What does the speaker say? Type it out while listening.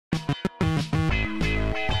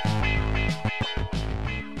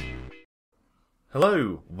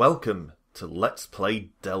Hello, welcome to Let's Play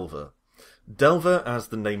Delver. Delver, as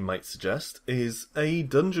the name might suggest, is a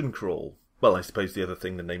dungeon crawl. Well, I suppose the other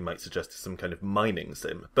thing the name might suggest is some kind of mining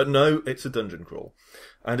sim. But no, it's a dungeon crawl.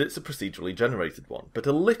 And it's a procedurally generated one, but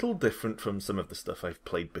a little different from some of the stuff I've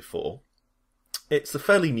played before. It's a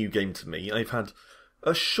fairly new game to me. I've had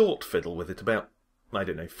a short fiddle with it, about,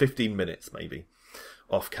 15 minutes maybe,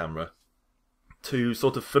 off camera, to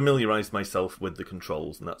sort of familiarise myself with the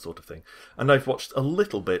controls and that sort of thing. And I've watched a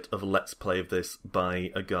little bit of a Let's Play of this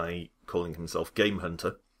by a guy calling himself Game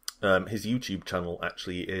Hunter. His YouTube channel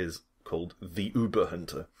actually is called The Uber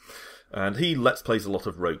Hunter. And he Let's Plays a lot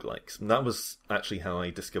of roguelikes. And that was actually how I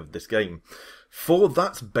discovered this game. For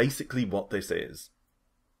that's basically what this is.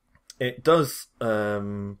 It does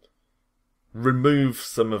remove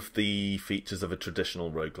some of the features of a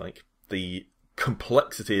traditional roguelike. The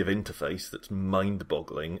complexity of interface that's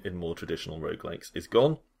mind-boggling in more traditional roguelikes is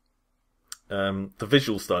gone. The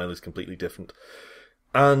visual style is completely different.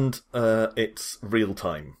 And it's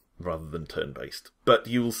real-time rather than turn-based. But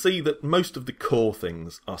you will see that most of the core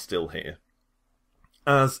things are still here.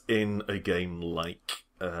 As in a game like,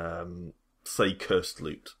 say, Cursed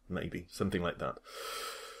Loot, maybe. Something like that.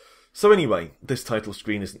 So anyway, this title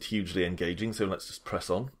screen isn't hugely engaging, so let's just press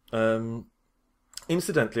on.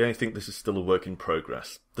 Incidentally, I think this is still a work in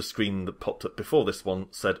progress. The screen that popped up before this one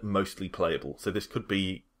said mostly playable, so this could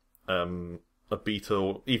be a beta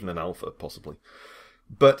or even an alpha, possibly.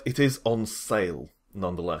 But it is on sale,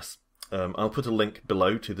 nonetheless. I'll put a link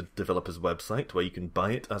below to the developer's website where you can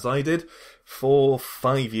buy it, as I did, for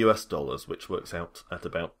 $5 US, which works out at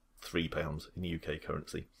about £3 in UK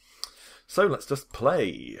currency. So let's just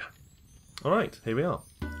play. Alright, here we are.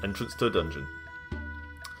 Entrance to a dungeon.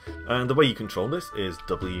 And the way you control this is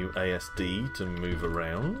WASD to move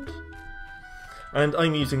around. And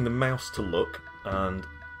I'm using the mouse to look, and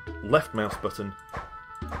left mouse button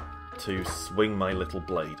to swing my little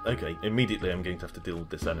blade. Okay, immediately I'm going to have to deal with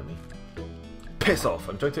this enemy. Piss off!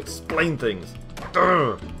 I'm trying to explain things!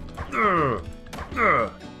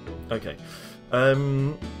 Okay.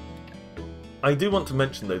 I do want to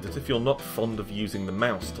mention, though, that if you're not fond of using the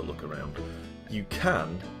mouse to look around, you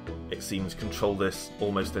can, it seems, control this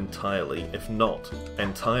almost entirely, if not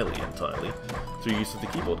entirely, through use of the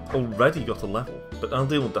keyboard. Already got a level, but I'll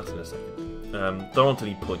deal with that in a second. There aren't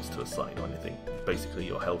any points to assign or anything. Basically,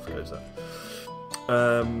 your health goes up.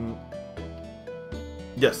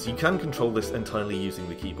 Yes, you can control this entirely using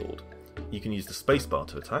the keyboard. You can use the spacebar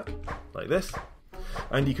to attack, like this,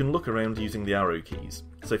 and you can look around using the arrow keys.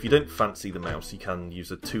 So if you don't fancy the mouse, you can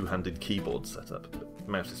use a two-handed keyboard setup. But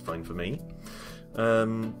the mouse is fine for me.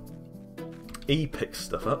 E picks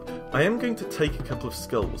stuff up. I am going to take a couple of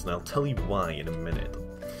skulls, and I'll tell you why in a minute.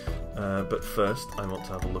 But first, I want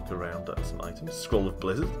to have a look around at some items. Scroll of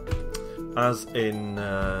Blizzard. As in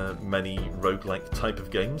many roguelike type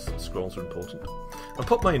of games, scrolls are important. I'll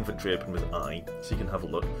pop my inventory open with I, so you can have a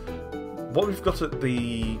look. What we've got at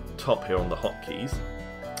the top here on the hotkeys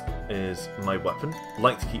is my weapon.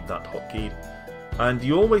 Like to keep that hotkeyed. And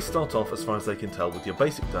you always start off, as far as I can tell, with your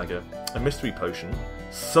basic dagger, a mystery potion,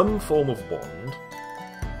 some form of wand.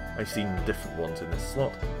 I've seen different ones in this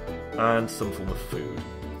slot. And some form of food.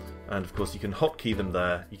 And of course you can hotkey them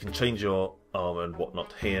there, you can change your armour and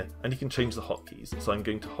whatnot here, and you can change the hotkeys. So I'm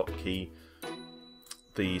going to hotkey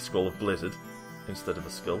the Scroll of Blizzard instead of a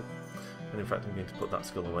skull. And in fact I'm going to put that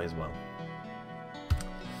skull away as well.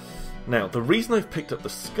 Now, the reason I've picked up the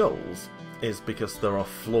skulls is because there are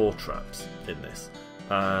floor traps in this,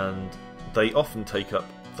 and they often take up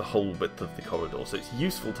the whole width of the corridor, so it's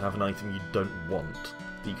useful to have an item you don't want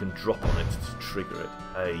that you can drop on it to trigger it.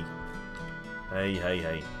 Hey.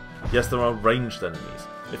 Yes, there are ranged enemies.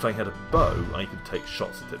 If I had a bow, I could take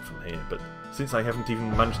shots at it from here, but since I haven't even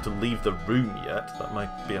managed to leave the room yet, that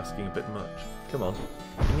might be asking a bit much. Come on,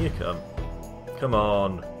 in you come. Come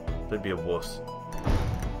on, don't be a wuss.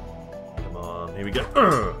 Come on, here we go.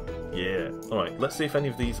 Yeah. Alright, let's see if any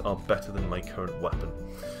of these are better than my current weapon.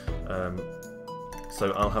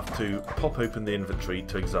 So I'll have to pop open the inventory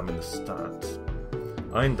to examine the stats.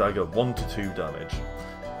 Iron Dagger, 1 to 2 damage.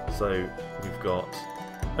 So we've got...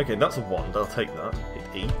 Okay, that's a wand, I'll take that.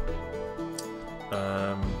 Hit E.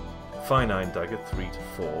 Fine Iron Dagger, 3 to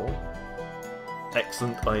 4.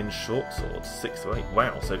 Excellent Iron Short Sword, 6 to 8.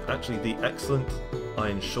 Wow, so actually the Excellent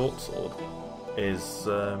Iron Short Sword is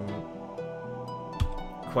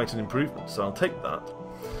quite an improvement, so I'll take that.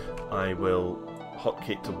 I will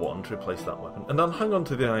hotkey it to 1 to replace that weapon, and I'll hang on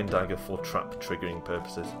to the iron dagger for trap triggering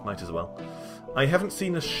purposes. Might as well. I haven't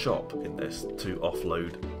seen a shop in this to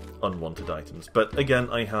offload unwanted items, but again,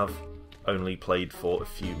 I have only played for a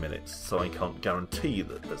few minutes, so I can't guarantee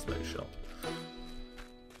that there's no shop.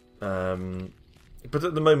 But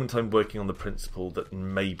at the moment I'm working on the principle that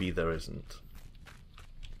maybe there isn't.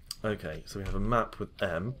 Okay, so we have a map with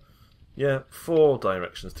M. Yeah, 4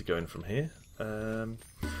 directions to go in from here.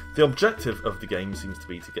 The objective of the game seems to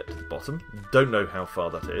be to get to the bottom. Don't know how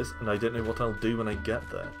far that is, and I don't know what I'll do when I get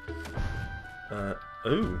there.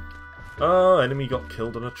 Oh, enemy got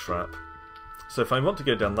killed on a trap. So if I want to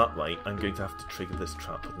go down that way, I'm going to have to trigger this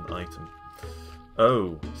trap with an item.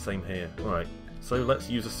 Oh, same here. Alright, so let's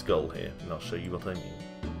use a skull here, and I'll show you what I mean.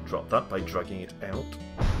 Drop that by dragging it out.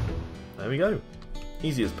 There we go.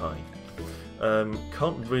 Easy as pie.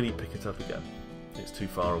 Can't really pick it up again. It's too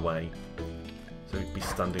far away. So we'd be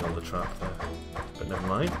standing on the trap there. But never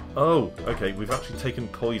mind. Oh, okay, we've actually taken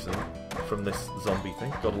poison from this zombie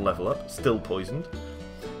thing. Got a level up. Still poisoned.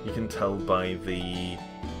 You can tell by the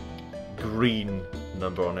green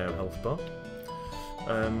number on our health bar.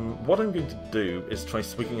 What I'm going to do is try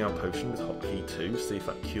swinging our potion with hotkey 2, see if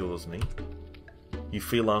that cures me. You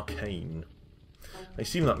feel arcane. I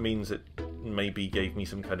assume that means it maybe gave me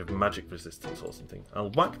some kind of magic resistance or something. I'll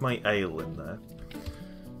whack my ale in there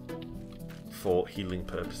for healing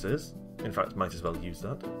purposes. In fact, might as well use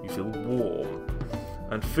that. You feel warm.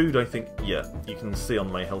 And food, I think, yeah, you can see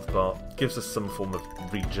on my health bar, gives us some form of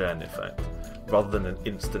regen effect, rather than an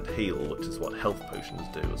instant heal, which is what health potions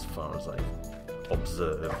do as far as I've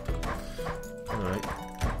observed. Alright.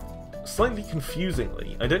 Slightly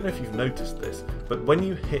confusingly, I don't know if you've noticed this, but when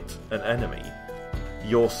you hit an enemy,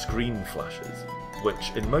 your screen flashes,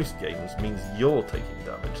 which in most games means you're taking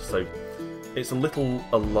damage, so it's a little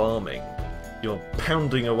alarming. You're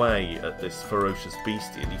pounding away at this ferocious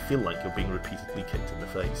beastie and you feel like you're being repeatedly kicked in the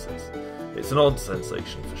face. It's an odd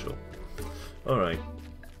sensation for sure. Alright,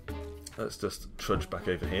 let's just trudge back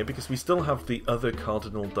over here because we still have the other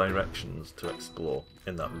cardinal directions to explore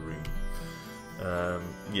in that room.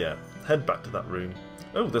 Yeah, head back to that room.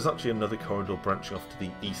 Oh, there's actually another corridor branching off to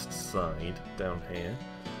the east side, down here.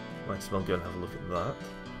 Might as well go and have a look at that.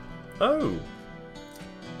 Oh!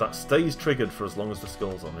 That stays triggered for as long as the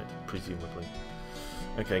skull's on it, presumably.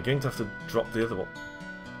 Okay, going to have to drop the other one.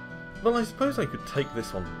 Well, I suppose I could take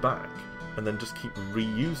this one back, and then just keep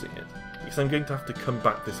reusing it. Because I'm going to have to come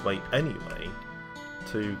back this way anyway,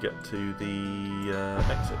 to get to the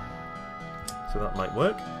exit. So that might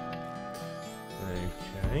work.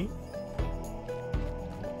 Okay.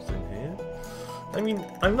 I mean,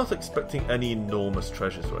 I'm not expecting any enormous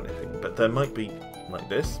treasures or anything, but there might be, like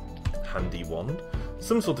this, handy wand,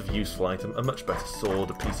 some sort of useful item, a much better sword,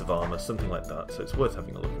 a piece of armour, something like that, so it's worth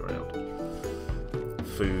having a look around.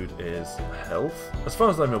 Food is health. As far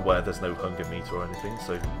as I'm aware, there's no hunger meter or anything,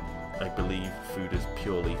 so I believe food is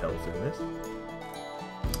purely health in this.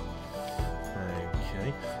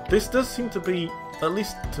 Okay. This does seem to be, at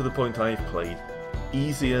least to the point I've played,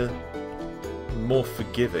 easier, more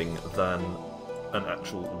forgiving than an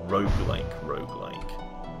actual roguelike.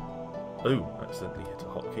 Oh, accidentally hit a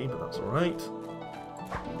hotkey, but that's alright.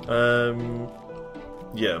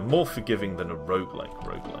 Yeah, more forgiving than a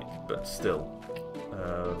roguelike, but still.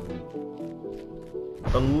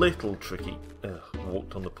 A little tricky. Ugh,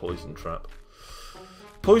 walked on the poison trap.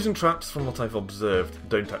 Poison traps, from what I've observed,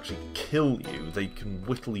 don't actually kill you. They can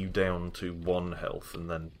whittle you down to 1 health, and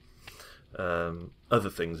then other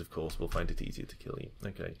things, of course, will find it easier to kill you.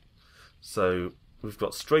 Okay. So, we've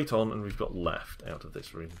got straight on and we've got left out of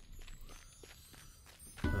this room.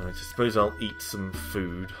 Alright, I suppose I'll eat some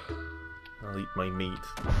food. I'll eat my meat.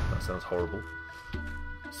 That sounds horrible.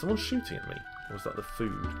 Someone's shooting at me. Or was that the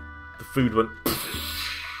food? The food went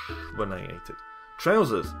when I ate it.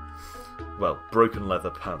 Trousers! Well, broken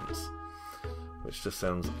leather pants. Which just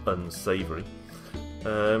sounds unsavoury.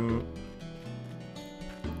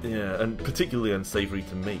 Yeah, and particularly unsavoury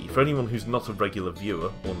to me. For anyone who's not a regular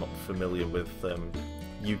viewer, or not familiar with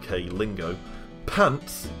UK lingo,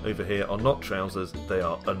 pants over here are not trousers, they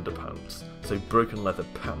are underpants. So broken leather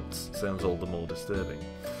pants sounds all the more disturbing.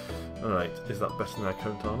 Alright, is that better than our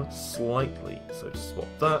current armour? Slightly. So swap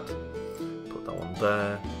that, put that one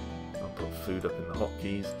there, I'll put food up in the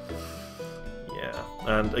hotkeys. Yeah,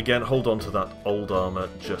 and again, hold on to that old armour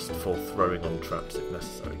just for throwing on traps if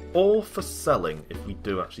necessary. Or for selling if we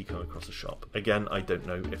do actually come across a shop. Again, I don't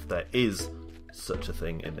know if there is such a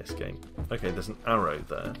thing in this game. Okay, there's an arrow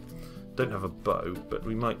there. Don't have a bow, but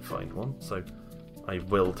we might find one, so I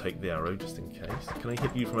will take the arrow just in case. Can I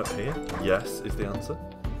hit you from up here? Yes, is the answer.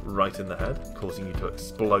 Right in the head, causing you to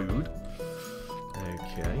explode.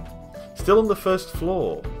 Okay. Still on the first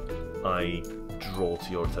floor, I draw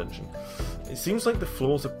to your attention. It seems like the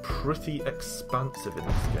floors are pretty expansive in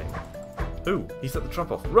this game. Ooh, he set the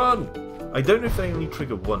trap off. Run! I don't know if they only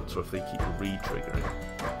trigger once or if they keep re-triggering.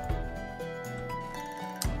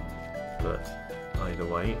 But either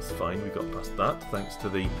way, it's fine. We got past that thanks to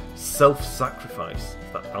the self-sacrifice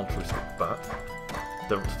of that altruistic bat.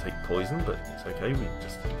 Don't want to take poison, but it's okay. We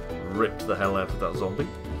just ripped the hell out of that zombie.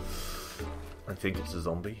 I think it's a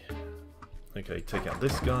zombie. Okay, take out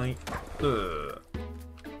this guy. Ugh.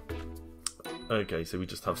 Okay, so we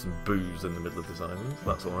just have some booze in the middle of this island.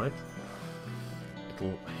 That's alright.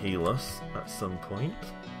 It'll heal us at some point.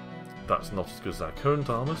 That's not as good as our current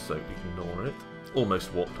armour, so ignore it.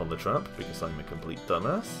 Almost walked on the trap because I'm a complete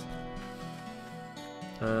dumbass.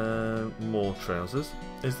 More trousers.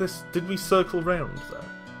 Is this... Did we circle round there?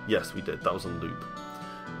 Yes, we did. That was a loop.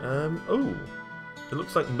 Oh! It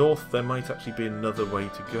looks like north there might actually be another way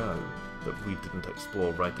to go that we didn't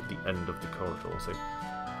explore right at the end of the corridor, so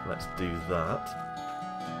let's do that.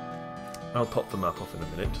 I'll pop the map off in a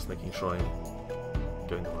minute, just making sure I'm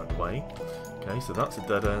going the right way. Okay, so that's a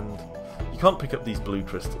dead end. You can't pick up these blue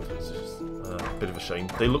crystals, it's just a bit of a shame.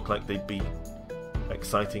 They look like they'd be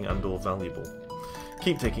exciting and or valuable.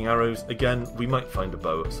 Keep taking arrows. Again, we might find a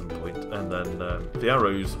bow at some point, and then the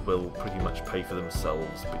arrows will pretty much pay for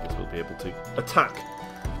themselves because we'll be able to attack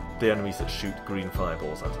the enemies that shoot green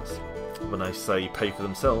fireballs at us. When I say pay for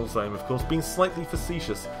themselves, I am of course being slightly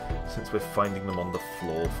facetious since we're finding them on the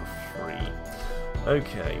floor for free.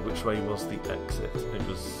 Okay, which way was the exit? It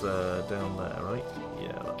was down there, right?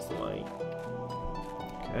 Yeah, that's the way.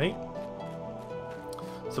 Okay.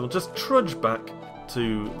 So we'll just trudge back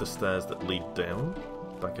to the stairs that lead down.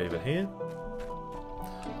 Back over here.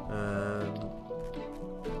 Yeah.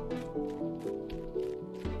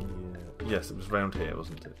 Yes, it was round here,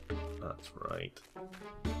 wasn't it? That's right.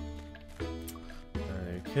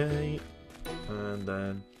 Okay. And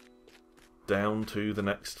then down to the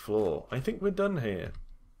next floor. I think we're done here.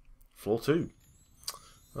 Floor 2.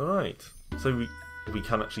 Alright. So we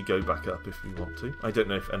can actually go back up if we want to. I don't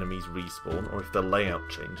know if enemies respawn or if the layout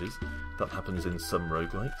changes. That happens in some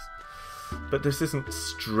roguelikes. But this isn't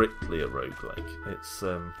strictly a roguelike. It's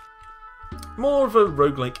more of a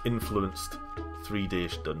roguelike influenced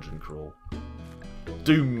 3D-ish dungeon crawl.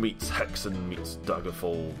 Doom meets Hexen meets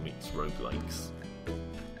Daggerfall meets roguelikes.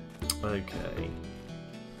 Okay.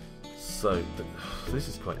 So, this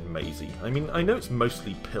is quite mazy. I mean, I know it's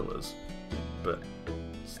mostly pillars, but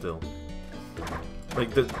still.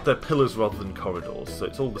 Like, they're pillars rather than corridors, so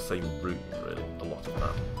it's all the same room, really, a lot of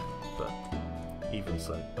that. But even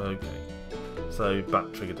so. Okay. So,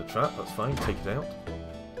 bat triggered a trap, that's fine, take it out.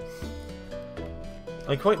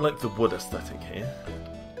 I quite like the wood aesthetic here.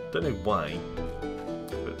 Don't know why,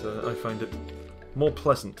 but I find it more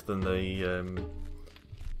pleasant than the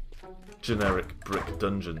generic brick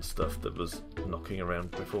dungeon stuff that was knocking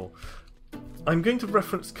around before. I'm going to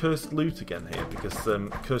reference Cursed Loot again here, because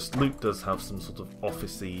Cursed Loot does have some sort of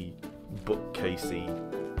officey, bookcasey...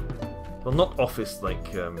 Well, not office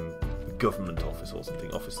like government office or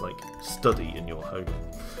something, office like study in your home.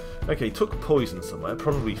 Okay, took poison somewhere,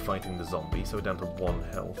 probably fighting the zombie, so we're down to 1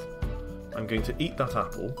 health. I'm going to eat that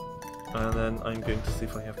apple, and then I'm going to see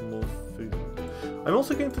if I have more food. I'm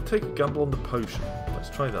also going to take a gamble on the potion.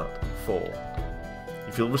 Let's try that. 4.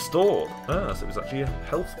 You feel restored. Ah, so it was actually a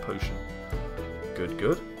health potion. Good,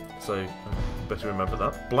 good. So, better remember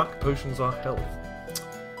that. Black potions are health.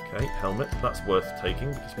 Okay, helmet. That's worth taking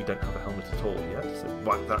because we don't have a helmet at all yet. So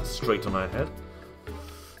whack that straight on our head.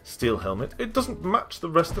 Steel helmet. It doesn't match the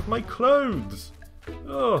rest of my clothes.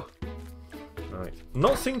 Oh. Right.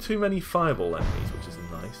 Not seeing too many fireball enemies, which is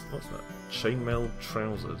nice. What's that? Chainmail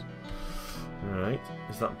trousers. Alright.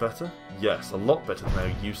 Is that better? Yes, a lot better than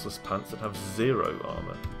our useless pants that have 0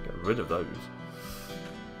 armour. Get rid of those.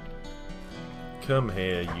 Come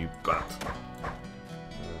here, you bat.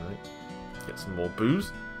 Alright. Get some more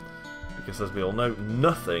booze. Because as we all know,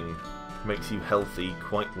 nothing makes you healthy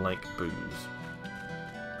quite like booze.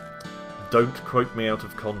 Don't quote me out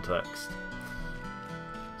of context.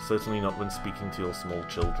 Certainly not when speaking to your small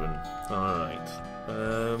children. Alright.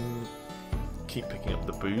 Keep picking up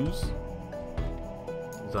the booze.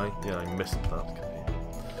 Yeah, I missed that.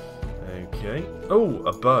 Okay. Oh,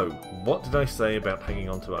 a bow. What did I say about hanging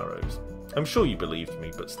on to arrows? I'm sure you believed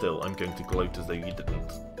me, but still, I'm going to gloat as though you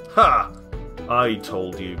didn't. Ha! I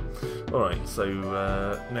told you. Alright, so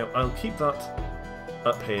now I'll keep that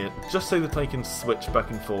up here, just so that I can switch back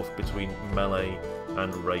and forth between melee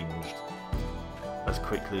and ranged as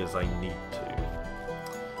quickly as I need to.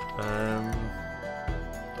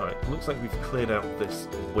 Alright, looks like we've cleared out this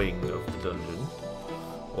wing of the dungeon.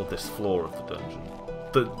 Or this floor of the dungeon.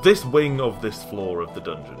 This wing of this floor of the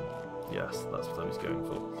dungeon. Yes, that's what I was going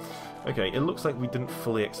for. Okay, it looks like we didn't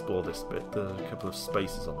fully explore this bit. There's a couple of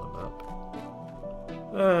spaces on the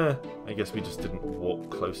map. I guess we just didn't walk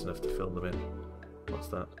close enough to fill them in. What's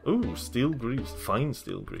that? Ooh, steel greaves. Fine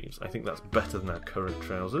steel greaves. I think that's better than our current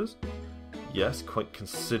trousers. Yes, quite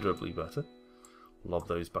considerably better. Lob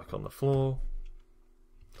those back on the floor.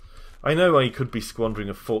 I know I could be squandering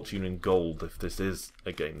a fortune in gold if this is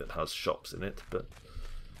a game that has shops in it, but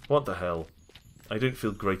what the hell. I don't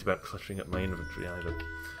feel great about cluttering up my inventory either.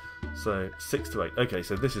 So, 6 to 8. Okay,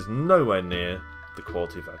 so this is nowhere near the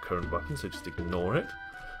quality of our current weapon, so just ignore it.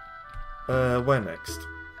 Where next?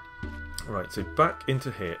 Right, so back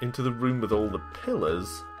into here, into the room with all the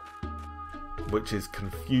pillars, which is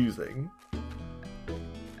confusing.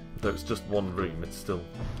 Though it's just one room, it's still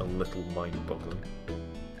a little mind-boggling.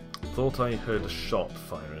 Thought I heard a shot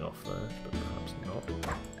firing off there, but perhaps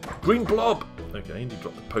not. Green blob! Okay, and he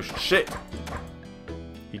dropped the potion. Shit!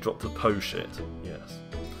 He dropped the shit. Yes.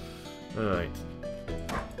 Alright.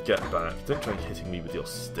 Get back. Don't try hitting me with your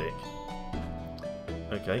stick.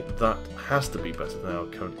 Okay, that has to be better than our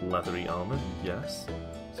current leathery armour. Yes.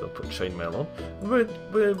 So I'll put chainmail on.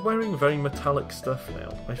 We're wearing very metallic stuff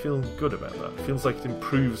now. I feel good about that. It feels like it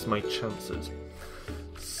improves my chances.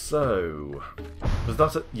 So, was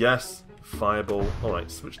that it? Yes. Fireball.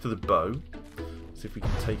 Alright, switch to the bow. See if we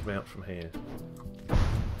can take him out from here.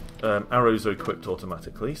 Arrows are equipped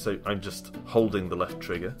automatically, so I'm just holding the left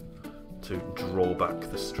trigger to draw back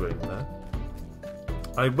the string there.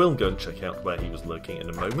 I will go and check out where he was lurking in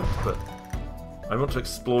a moment, but I want to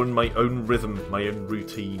explore in my own rhythm, my own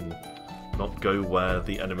routine, not go where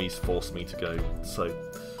the enemies force me to go. So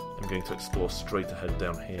I'm going to explore straight ahead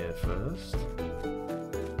down here first.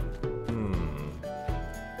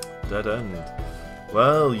 Dead end.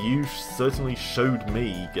 Well, you certainly showed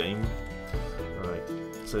me, game. Right,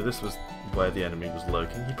 so this was where the enemy was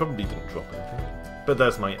lurking. He probably didn't drop anything. But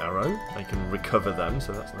there's my arrow. I can recover them,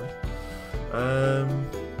 so that's nice.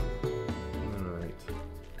 Right.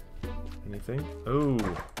 Anything? Oh,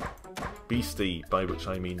 beastie, by which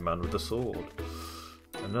I mean man with a sword.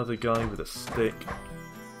 Another guy with a stick.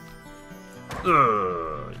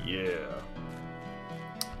 Yeah.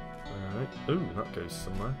 Alright. Ooh, that goes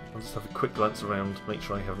somewhere. I'll just have a quick glance around, make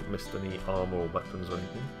sure I haven't missed any armour or weapons or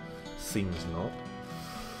anything. Seems not.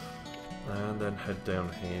 And then head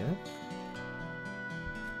down here.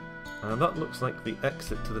 And that looks like the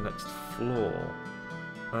exit to the next floor.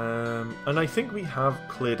 And I think we have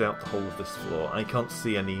cleared out the whole of this floor. I can't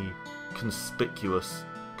see any conspicuous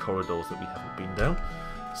corridors that we haven't been down.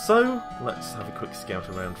 So, let's have a quick scout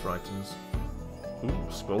around for items.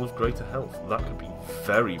 Ooh, Scroll of Greater Health. That could be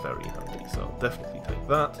very, very handy, so I'll definitely take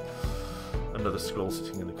that. Another scroll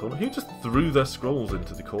sitting in the corner. Who just threw their scrolls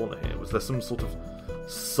into the corner here? Was there some sort of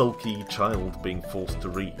sulky child being forced to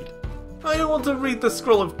read? I don't want to read the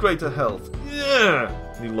Scroll of Greater Health! Yeah!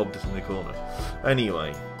 And he lobbed it in the corner.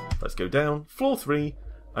 Anyway, let's go down. Floor 3,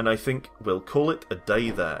 and I think we'll call it a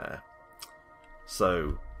day there.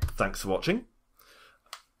 So, thanks for watching.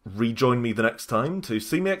 Rejoin me the next time to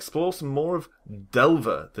see me explore some more of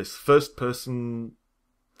Delver, this first-person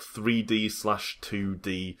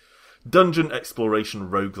 3D/2D dungeon exploration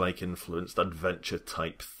roguelike influenced adventure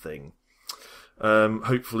type thing.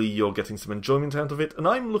 Hopefully you're getting some enjoyment out of it, and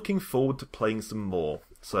I'm looking forward to playing some more.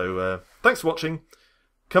 So, thanks for watching,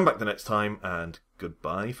 come back the next time, and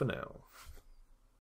goodbye for now.